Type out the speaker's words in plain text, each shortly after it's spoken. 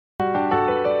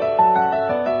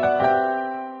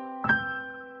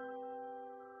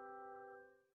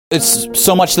It's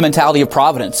so much the mentality of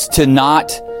providence to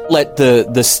not let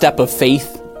the step of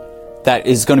faith that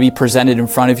is going to be presented in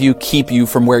front of you keep you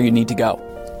from where you need to go.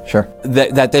 Sure.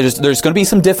 That there's going to be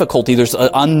some difficulty. There's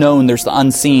the unknown. There's the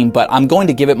unseen. But I'm going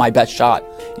to give it my best shot.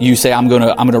 You say I'm going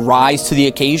to rise to the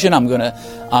occasion. I'm going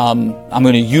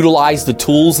to utilize the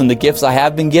tools and the gifts I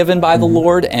have been given by the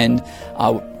Lord and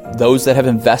those that have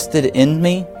invested in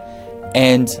me,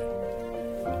 and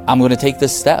I'm going to take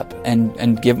this step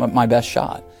and give it my best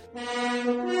shot.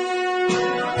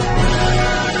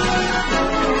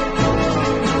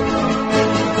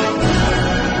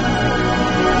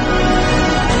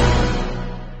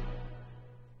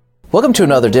 Welcome to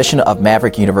another edition of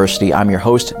Maverick University. I'm your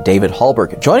host, David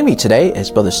Hallberg. Joining me today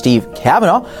is Brother Steve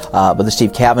Kavanaugh. Brother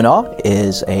Steve Kavanaugh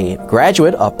is a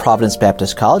graduate of Providence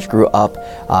Baptist College, grew up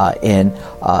in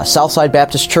Southside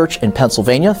Baptist Church in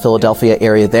Pennsylvania, Philadelphia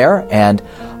area there, and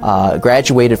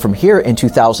graduated from here in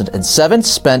 2007,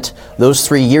 spent those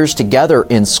 3 years together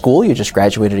in school. You just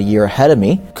graduated a year ahead of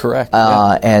me. Correct.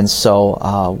 And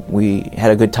so we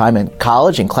had a good time in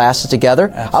college and classes together.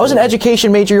 Absolutely. I was an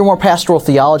education major. You're more pastoral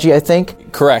theology, I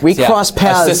think. Correct. We crossed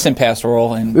paths. Assistant pastoral.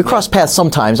 We crossed paths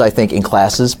sometimes, I think, in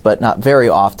classes, but not very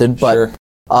often. But sure.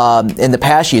 In the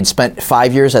past, you'd spent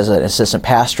 5 years as an assistant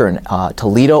pastor in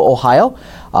Toledo, Ohio,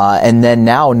 and then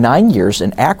now 9 years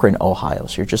in Akron, Ohio.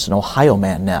 So you're just an Ohio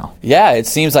man now. Yeah, it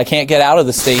seems I can't get out of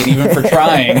the state even for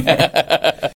trying.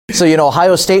 So you're an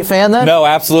Ohio State fan then? No,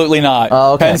 absolutely not.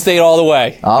 Oh, okay. Penn State all the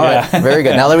way. All right, very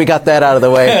good. Now that we got that out of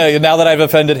the way. Now that I've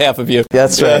offended half of you.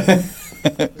 That's right.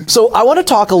 So I want to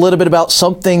talk a little bit about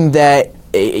something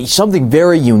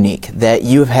very unique that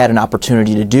you've had an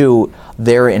opportunity to do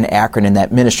there in Akron in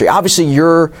that ministry. Obviously,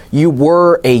 you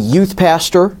were a youth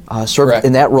pastor, served Correct.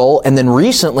 in that role, and then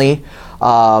recently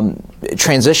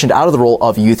transitioned out of the role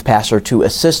of youth pastor to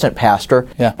assistant pastor.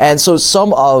 Yeah. And so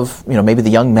some of, maybe the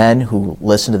young men who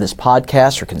listen to this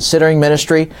podcast are considering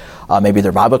ministry, maybe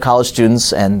they're Bible college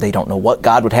students and they don't know what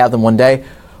God would have them one day.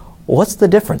 What's the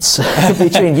difference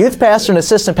between youth pastor and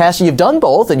assistant pastor? You've done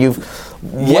both, and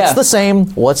what's the same?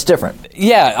 What's different?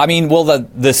 Yeah, I mean, well,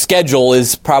 the schedule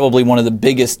is probably one of the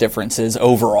biggest differences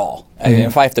overall. Mm-hmm. I mean,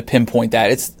 if I have to pinpoint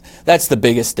that's the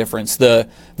biggest difference. The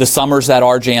summers that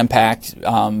are jam-packed,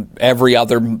 every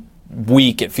other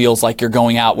week it feels like you're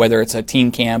going out, whether it's a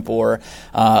teen camp or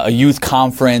a youth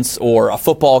conference or a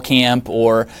football camp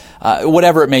or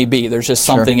whatever it may be. There's just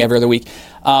something every other week.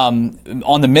 On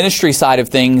the ministry side of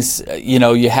things,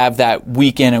 you have that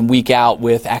week in and week out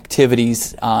with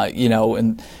activities,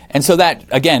 and so that,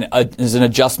 again, is an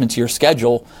adjustment to your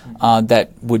schedule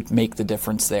that would make the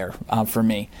difference there for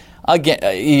me. Again,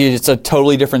 it's a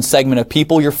totally different segment of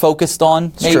people you're focused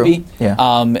on, maybe. True.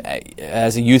 Yeah.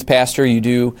 As a youth pastor, you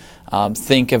do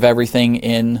think of everything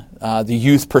in the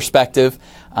youth perspective,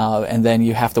 and then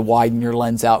you have to widen your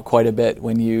lens out quite a bit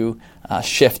when you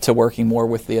shift to working more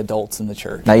with the adults in the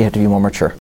church. Now you have to be more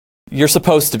mature. You're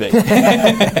supposed to be. It's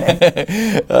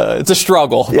a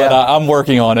struggle, but I'm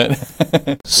working on it.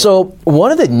 So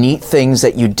one of the neat things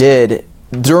that you did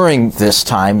during this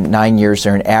time, 9 years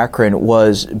there in Akron,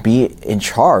 was be in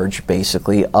charge,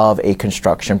 basically, of a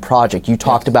construction project. You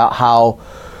talked about how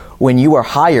when you were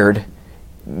hired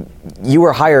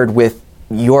with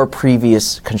your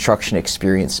previous construction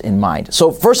experience in mind.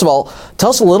 So first of all, tell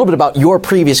us a little bit about your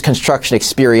previous construction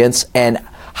experience and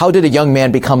how did a young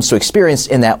man become so experienced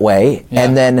in that way? Yeah.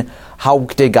 And then how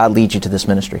did God lead you to this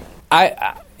ministry?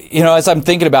 As I'm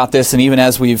thinking about this, and even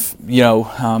as we've,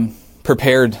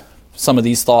 prepared some of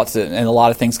these thoughts, and a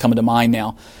lot of things come to mind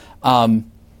now,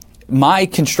 my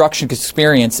construction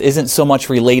experience isn't so much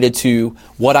related to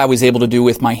what I was able to do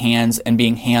with my hands and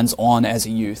being hands-on as a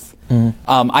youth. Mm-hmm.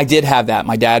 I did have that.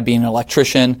 My dad being an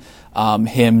electrician,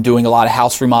 him doing a lot of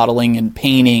house remodeling and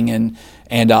painting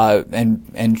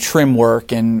and trim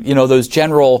work and those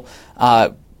general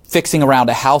fixing around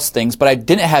a house things. But I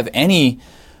didn't have any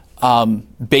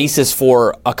basis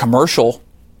for a commercial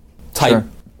type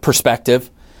perspective.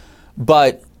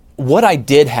 But what I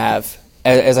did have,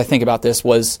 as I think about this,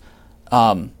 was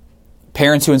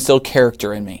parents who instilled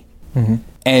character in me, mm-hmm.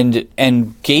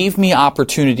 and gave me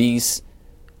opportunities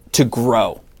to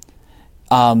grow.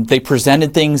 They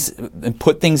presented things and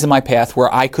put things in my path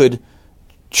where I could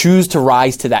choose to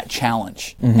rise to that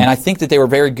challenge. Mm-hmm. And I think that they were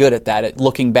very good at that, at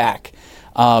looking back.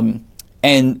 And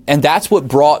that's what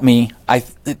brought me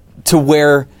to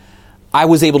where I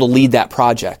was able to lead that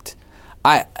project.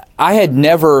 I had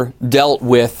never dealt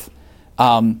with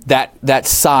that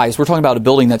size. We're talking about a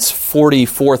building that's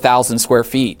 44,000 square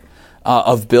feet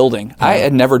of building. Mm-hmm. I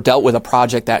had never dealt with a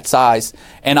project that size.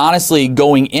 And honestly,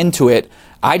 going into it,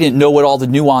 I didn't know what all the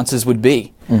nuances would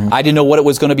be. I didn't know what it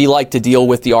was going to be like to deal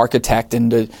with the architect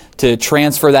and to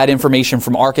transfer that information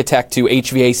from architect to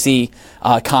HVAC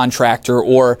contractor,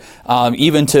 or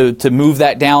even to move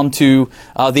that down to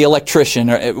the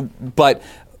electrician. But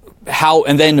how,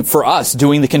 and then for us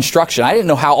doing the construction, I didn't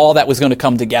know how all that was going to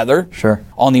come together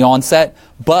on the onset.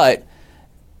 But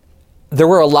there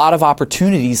were a lot of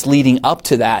opportunities leading up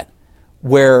to that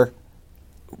where,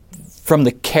 from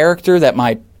the character that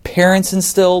my parents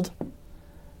instilled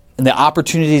and the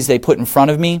opportunities they put in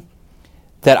front of me,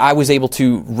 that I was able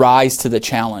to rise to the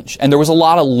challenge. And there was a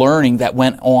lot of learning that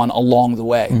went on along the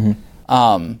way.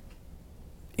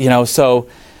 So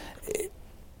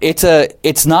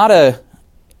it's not a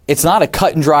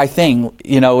cut and dry thing.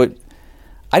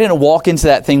 I didn't walk into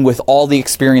that thing with all the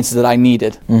experiences that I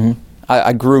needed.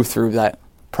 I grew through that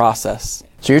process.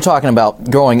 So you're talking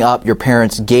about growing up, your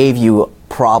parents gave you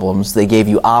problems, they gave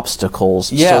you obstacles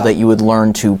so that you would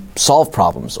learn to solve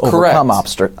problems, overcome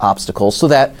obstacles, so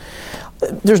that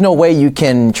there's no way you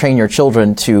can train your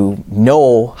children to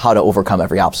know how to overcome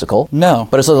every obstacle. No.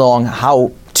 But it's along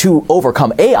how to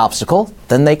overcome a obstacle,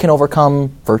 then they can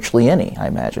overcome virtually any, I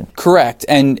imagine. Correct.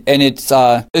 And it's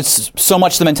so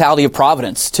much the mentality of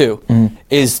providence, too,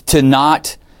 is to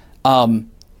not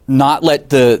let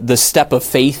the step of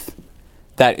faith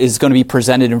that is going to be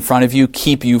presented in front of you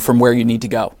keep you from where you need to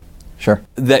go. Sure.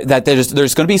 That there's going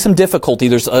to be some difficulty.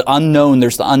 There's the unknown,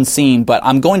 there's the unseen, but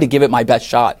I'm going to give it my best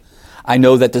shot. I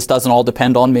know that this doesn't all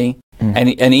depend on me.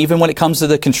 And even when it comes to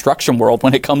the construction world,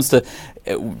 when it comes to,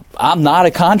 I'm not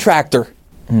a contractor.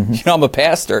 I'm a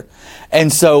pastor.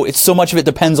 And so it's so much of it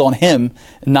depends on him,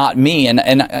 not me. And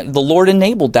the Lord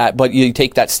enabled that. But you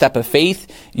take that step of faith.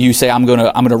 You say, I'm going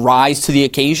to rise to the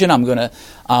occasion. I'm going to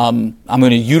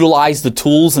utilize the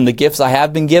tools and the gifts I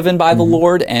have been given by the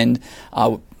Lord and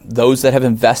those that have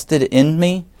invested in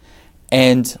me.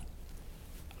 And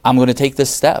I'm going to take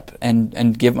this step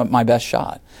and give it my best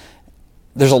shot.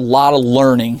 There's a lot of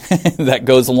learning that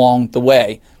goes along the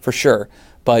way, for sure.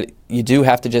 But you do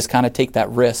have to just kind of take that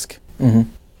risk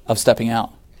of stepping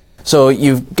out. So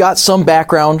you've got some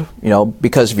background,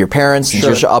 because of your parents and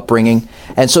your upbringing.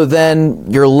 And so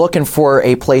then you're looking for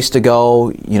a place to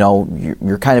go.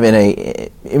 You're kind of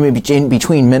in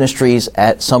between ministries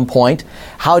at some point.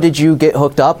 How did you get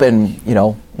hooked up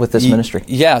with this ministry?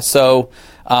 Yeah, so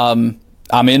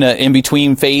I'm in an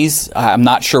in-between phase. I'm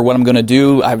not sure what I'm going to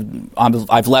do.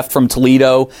 I've left from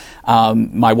Toledo.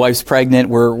 My wife's pregnant.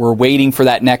 We're waiting for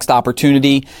that next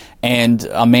opportunity. And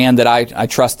a man that I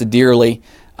trusted dearly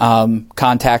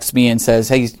contacts me and says,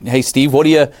 "Hey, Steve, what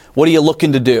are you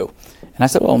looking to do?" And I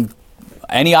said, "Well,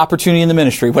 any opportunity in the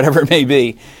ministry, whatever it may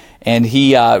be." And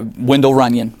he, Wendell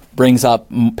Runyon, brings up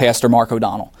Pastor Mark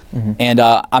O'Donnell. And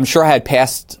I'm sure I had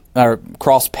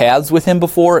crossed paths with him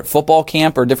before at football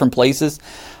camp or different places,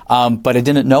 but I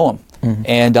didn't know him.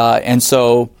 And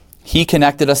so he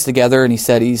connected us together, and he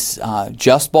said he's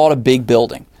just bought a big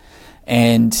building,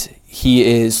 and he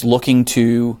is looking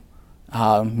to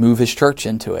move his church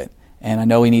into it. And I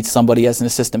know he needs somebody as an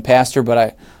assistant pastor, but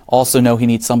I also know he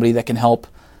needs somebody that can help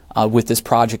with this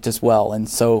project as well. And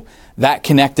so that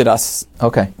connected us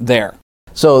there.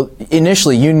 So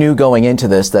initially you knew going into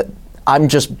this that I'm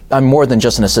more than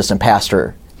just an assistant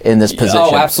pastor in this position.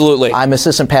 Oh, absolutely. I'm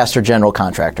assistant pastor, general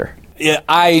contractor. Yeah,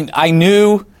 I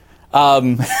knew.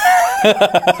 That's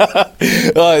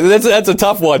a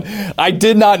tough one. I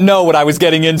did not know what I was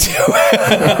getting into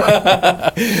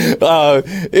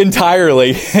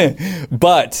entirely,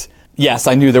 but yes,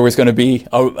 I knew there was going to be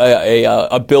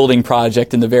a building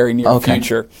project in the very near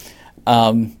future.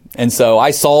 And so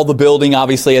I saw the building,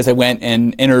 obviously, as I went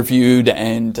and interviewed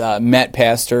and met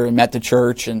Pastor and met the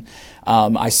church. And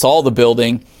I saw the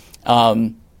building,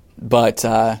 but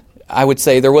I would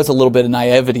say there was a little bit of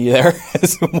naivety there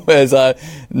as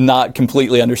not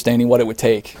completely understanding what it would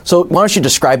take. So why don't you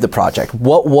describe the project?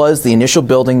 What was the initial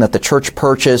building that the church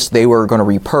purchased? They were going to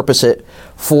repurpose it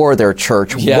for their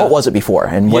church. What was it before,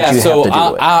 and what do you have to do with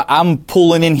it? I'm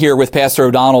pulling in here with Pastor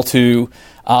O'Donnell to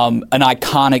an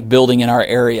iconic building in our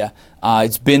area.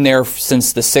 It's been there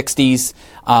since the 60s.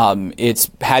 It's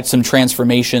had some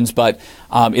transformations, but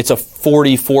it's a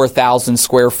 44,000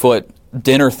 square foot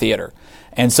dinner theater.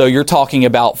 And so you're talking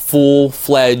about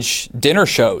full-fledged dinner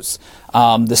shows.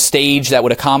 The stage that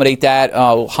would accommodate that,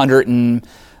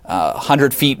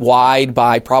 100 feet wide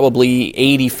by probably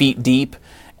 80 feet deep.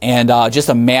 And just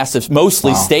a massive,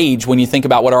 mostly stage when you think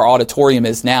about what our auditorium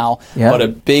is now, but a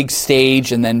big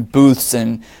stage and then booths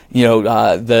and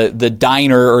the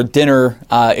diner or dinner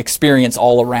experience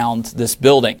all around this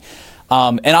building.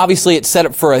 And obviously it's set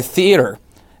up for a theater.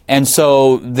 And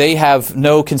so they have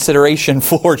no consideration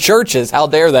for churches. How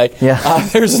dare they? Yeah.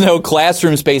 There's no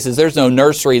classroom spaces. There's no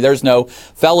nursery. There's no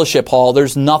fellowship hall.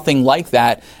 There's nothing like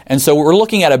that. And so we're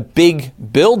looking at a big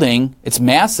building. It's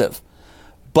massive.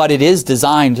 But it is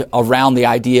designed around the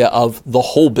idea of the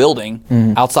whole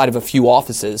building, outside of a few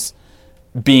offices,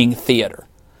 being theater.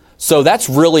 So that's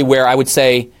really where I would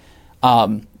say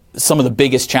some of the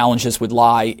biggest challenges would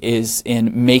lie is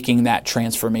in making that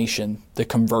transformation, the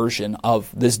conversion of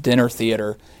this dinner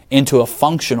theater into a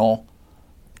functional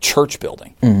church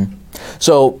building.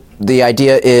 So the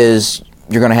idea is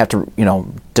you're going to have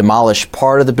to, demolish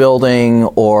part of the building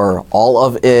or all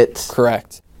of it.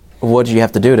 Correct. What do you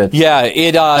have to do to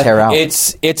tear out?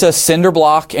 It's a cinder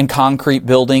block and concrete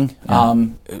building,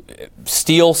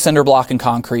 steel, cinder block, and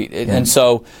concrete. And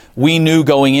so we knew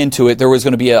going into it there was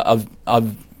going to be a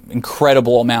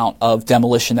incredible amount of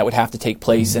demolition that would have to take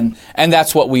place, and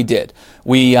that's what we did.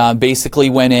 We basically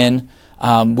went in.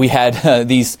 We had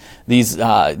these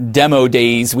demo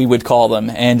days, we would call them,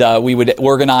 and we would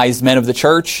organize men of the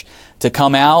church to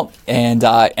come out,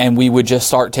 and we would just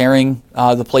start tearing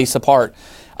the place apart.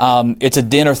 It's a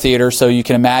dinner theater, so you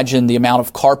can imagine the amount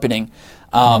of carpeting.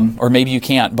 Or maybe you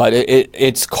can't, but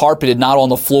it's carpeted not on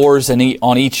the floors and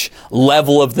on each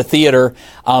level of the theater,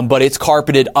 but it's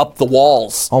carpeted up the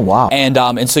walls. Oh, wow.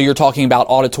 And so you're talking about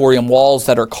auditorium walls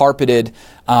that are carpeted,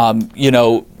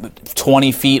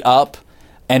 20 feet up,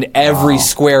 and every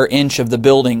square inch of the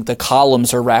building, the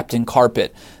columns are wrapped in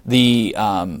carpet. The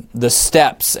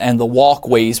steps and the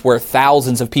walkways where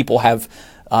thousands of people have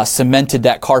cemented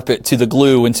that carpet to the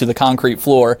glue and to the concrete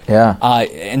floor. Yeah.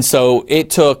 And so it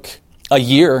took a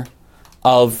year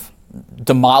of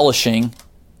demolishing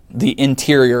the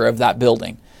interior of that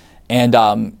building. And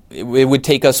it would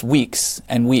take us weeks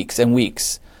and weeks and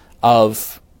weeks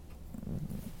of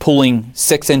pulling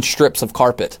 6-inch strips of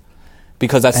carpet,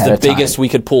 because that's the biggest we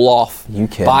could pull off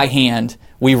by hand.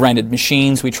 We rented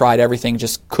machines. We tried everything,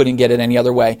 just couldn't get it any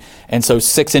other way. And so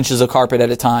 6 inches of carpet at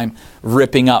a time,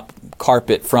 ripping up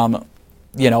carpet from,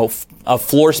 a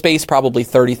floor space, probably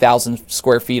 30,000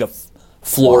 square feet of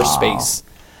floor space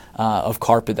of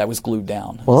carpet that was glued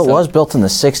down. Well, it was built in the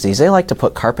 60s. They like to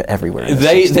put carpet everywhere.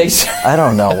 They I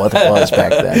don't know what it was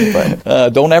back then.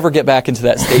 But don't ever get back into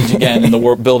that stage again in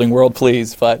the building world,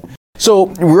 please. But so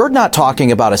we're not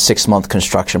talking about a 6-month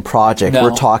construction project. No.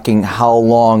 We're talking how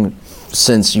long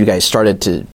since you guys started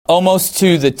to... Almost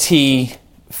to the T,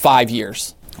 5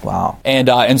 years. Wow.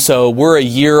 And so we're a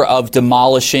year of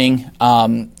demolishing.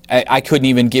 I couldn't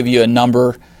even give you a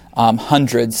number.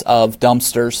 Hundreds of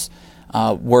dumpsters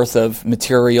worth of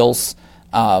materials.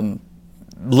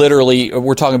 Literally,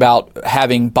 we're talking about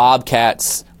having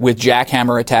bobcats with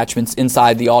jackhammer attachments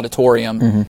inside the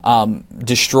auditorium,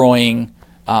 destroying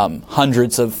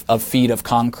hundreds of feet of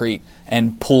concrete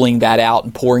and pulling that out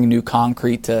and pouring new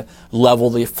concrete to level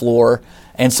the floor.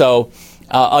 And so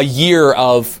a year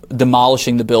of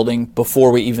demolishing the building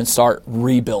before we even start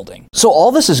rebuilding. So all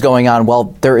this is going on while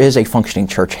there is a functioning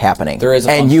church happening. There is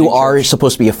a and you are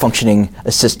supposed to be a functioning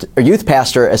youth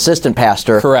pastor, assistant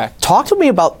pastor. Correct. Talk to me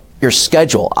about your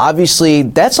schedule. Obviously,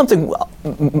 that's something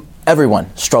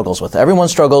everyone struggles with. Everyone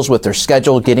struggles with their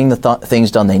schedule, getting the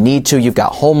things done they need to. You've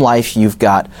got home life, you've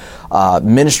got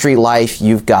ministry life,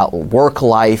 you've got work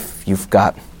life, you've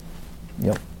got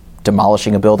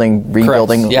demolishing a building,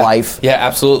 rebuilding life. Yeah,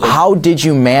 absolutely. How did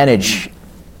you manage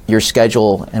your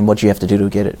schedule and what you have to do to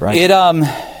get it right?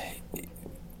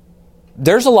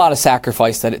 There's a lot of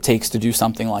sacrifice that it takes to do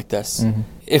something like this.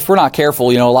 If we're not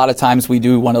careful, a lot of times we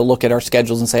do want to look at our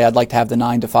schedules and say, I'd like to have the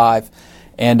 9 to 5,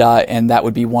 and that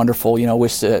would be wonderful.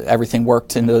 Wish everything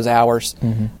worked in those hours.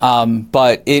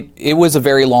 But it was a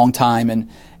very long time,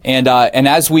 and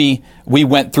as we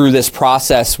went through this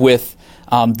process with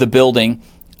the building.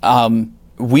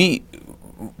 We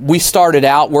started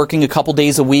out working a couple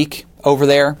days a week over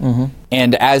there,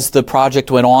 and as the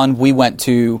project went on, we went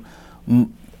to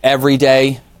every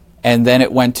day, and then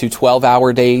it went to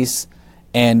 12-hour days,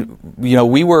 and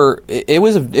it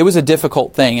was a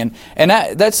difficult thing, and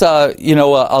that's a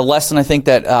lesson I think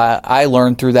that I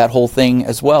learned through that whole thing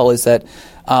as well, is that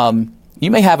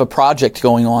you may have a project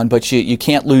going on, but you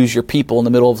can't lose your people in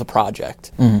the middle of the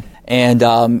project. And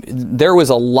there was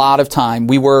a lot of time.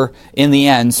 We were, in the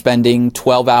end, spending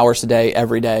 12 hours a day,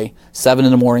 every day, 7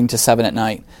 in the morning to 7 at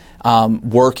night,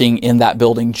 working in that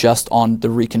building just on the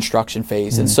reconstruction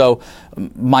phase. And so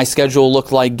my schedule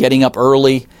looked like getting up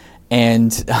early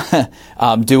and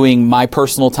doing my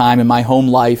personal time and my home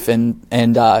life and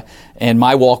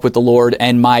my walk with the Lord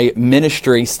and my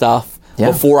ministry stuff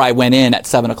before I went in at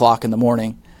 7 o'clock in the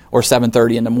morning, or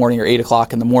 7:30 in the morning, or 8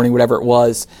 o'clock in the morning, whatever it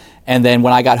was. And then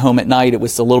when I got home at night, it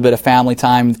was a little bit of family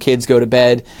time. The kids go to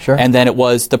bed. Sure. And then it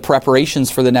was the preparations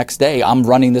for the next day. I'm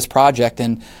running this project,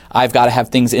 and I've got to have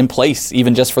things in place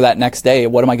even just for that next day.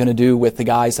 What am I going to do with the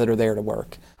guys that are there to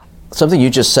work? Something you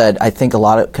just said, I think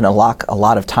can unlock a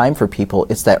lot of time for people.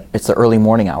 It's the early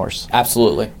morning hours.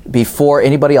 Absolutely. Before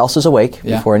anybody else is awake,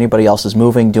 Yeah. before anybody else is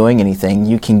moving, doing anything,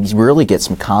 you can really get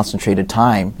some concentrated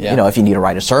time. Yeah. If you need to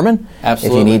write a sermon,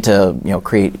 Absolutely. if you need to,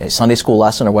 create a Sunday school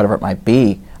lesson or whatever it might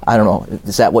be. I don't know.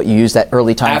 Is that what you use that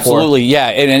early time Absolutely, yeah.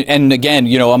 And again,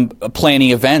 I'm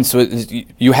planning events.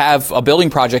 You have a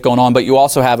building project going on, but you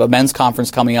also have a men's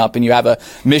conference coming up, and you have a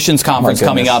missions conference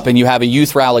coming up, and you have a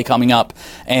youth rally coming up,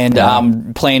 and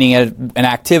I'm planning an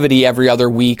activity every other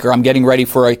week, or I'm getting ready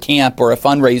for a camp or a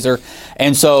fundraiser.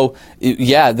 And so,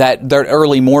 yeah, that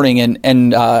early morning,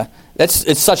 and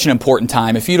it's such an important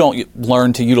time. If you don't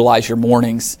learn to utilize your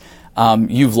mornings,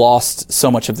 you've lost so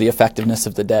much of the effectiveness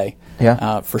of the day.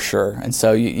 Yeah. For sure. And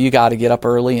so you got to get up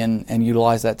early and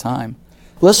utilize that time.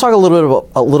 Let's talk a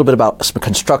little bit about some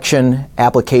construction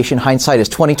application. Hindsight is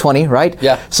 2020, right?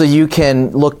 Yeah. So you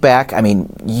can look back. I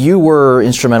mean, you were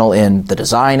instrumental in the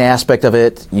design aspect of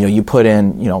it. You put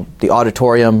in, the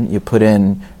auditorium. You put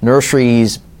in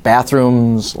nurseries,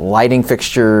 bathrooms, lighting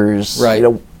fixtures. Right.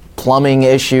 Plumbing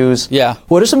issues. Yeah.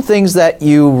 What are some things that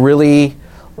you really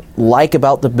like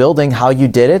about the building? How you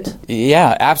did it?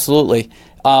 Yeah, absolutely.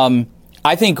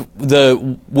 I think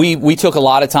we took a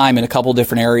lot of time in a couple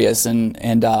different areas, and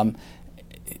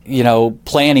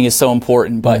planning is so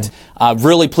important. But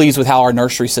really pleased with how our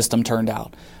nursery system turned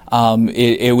out.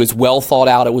 It was well thought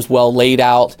out. It was well laid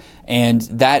out, and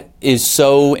that is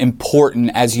so important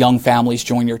as young families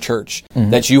join your church.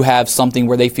 That you have something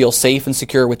where they feel safe and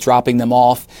secure with dropping them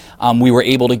off. We were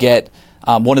able to get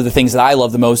one of the things that I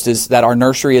love the most is that our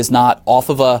nursery is not off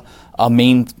of a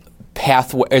main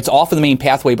pathway. It's off of the main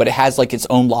pathway, but it has like its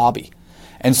own lobby.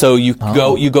 And so you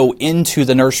go into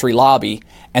the nursery lobby,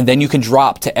 and then you can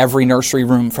drop to every nursery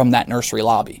room from that nursery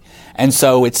lobby. And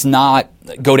so it's not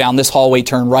go down this hallway,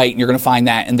 turn right, and you're going to find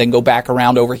that, and then go back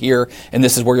around over here, and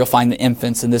this is where you'll find the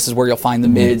infants, and this is where you'll find the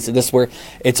mids, and this is where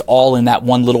it's all in that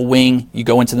one little wing. You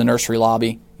go into the nursery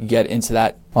lobby, you get into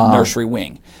that nursery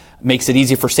wing. Makes it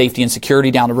easy for safety and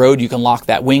security down the road. You can lock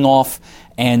that wing off,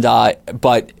 and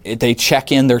but they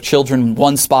check in their children in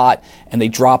one spot, and they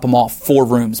drop them off 4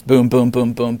 rooms. Boom, boom,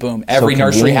 boom, boom, boom. Every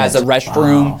nursery has a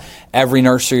restroom. Wow. Every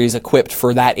nursery is equipped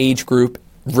for that age group.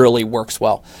 Really works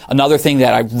well. Another thing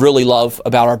that I really love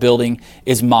about our building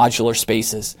is modular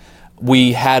spaces.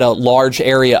 We had a large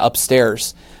area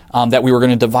upstairs that we were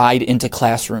going to divide into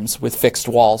classrooms with fixed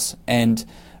walls, and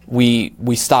we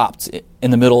stopped in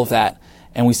the middle of that.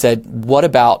 And we said, what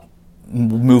about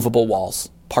movable walls,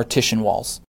 partition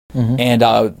walls? And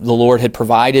the Lord had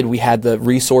provided. We had the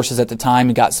resources at the time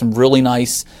and got some really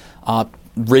nice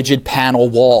rigid panel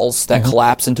walls that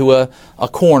collapse into a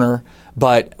corner,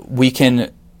 but we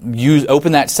can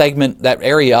open that segment, that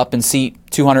area up and seat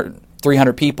 200,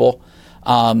 300 people,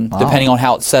 depending on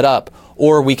how it's set up.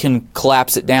 Or we can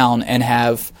collapse it down and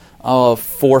have 4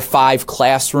 or 5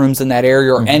 classrooms in that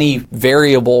area, or any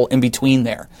variable in between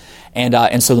there.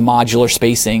 And so the modular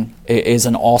spacing is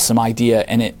an awesome idea,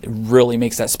 and it really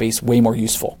makes that space way more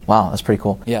useful. Wow, that's pretty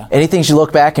cool. Yeah. Any things you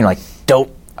look back and you're like,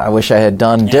 dope, I wish I had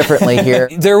done differently here?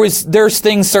 There's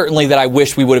things certainly that I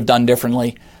wish we would have done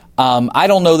differently. I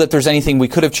don't know that there's anything we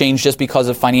could have changed just because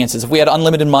of finances. If we had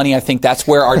unlimited money, I think that's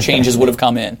where our changes would have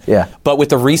come in. Yeah. But with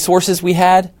the resources we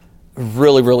had,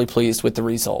 really, really pleased with the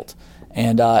result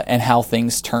and how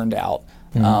things turned out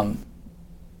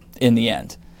in the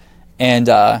end.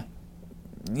 And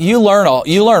you learn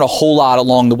a whole lot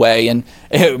along the way. And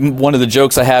one of the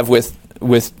jokes I have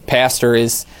with Pastor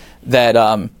is that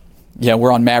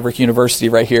we're on Maverick University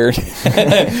right here.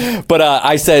 But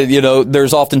I said,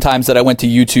 there's oftentimes that I went to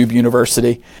YouTube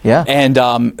University. Yeah. And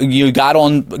you got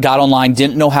online,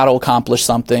 didn't know how to accomplish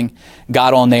something,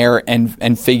 got on there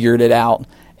and figured it out.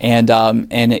 And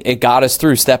it got us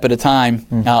through step at a time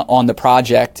on the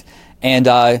project. And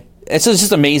it's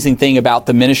just an amazing thing about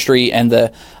the ministry and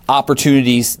the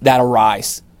opportunities that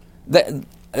arise.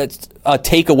 That's a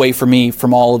takeaway for me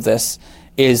from all of this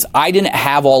is I didn't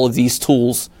have all of these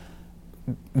tools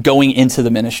going into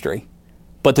the ministry,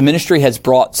 but the ministry has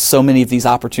brought so many of these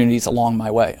opportunities along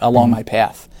my way, along my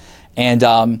path. And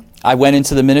I went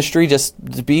into the ministry just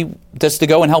to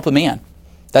go and help a man.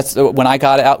 That's when I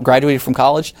got out, graduated from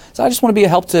college. So I just want to be a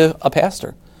help to a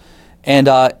pastor. And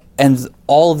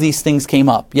all of these things came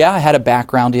up. Yeah, I had a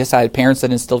background. Yes, I had parents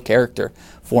that instilled character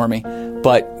for me.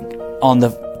 But on the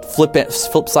flip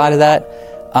side of that,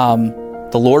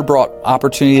 the Lord brought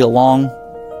opportunity along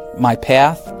my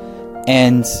path,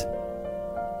 and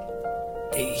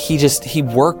he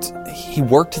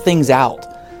worked things out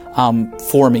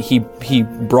for me. He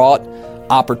brought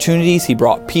opportunities, he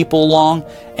brought people along,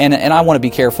 and I want to be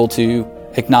careful to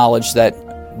acknowledge that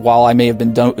while I may have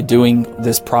been doing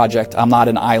this project, I'm not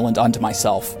an island unto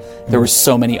myself. There were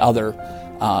so many other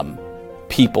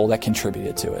people that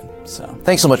contributed to it. So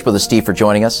thanks so much, Brother Steve, for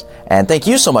joining us, and thank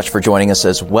you so much for joining us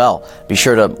as well. Be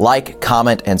sure to like,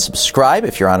 comment, and subscribe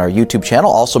if you're on our YouTube channel.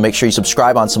 Also, make sure you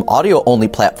subscribe on some audio-only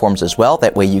platforms as well.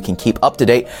 That way you can keep up to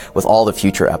date with all the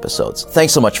future episodes.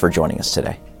 Thanks so much for joining us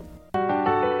today.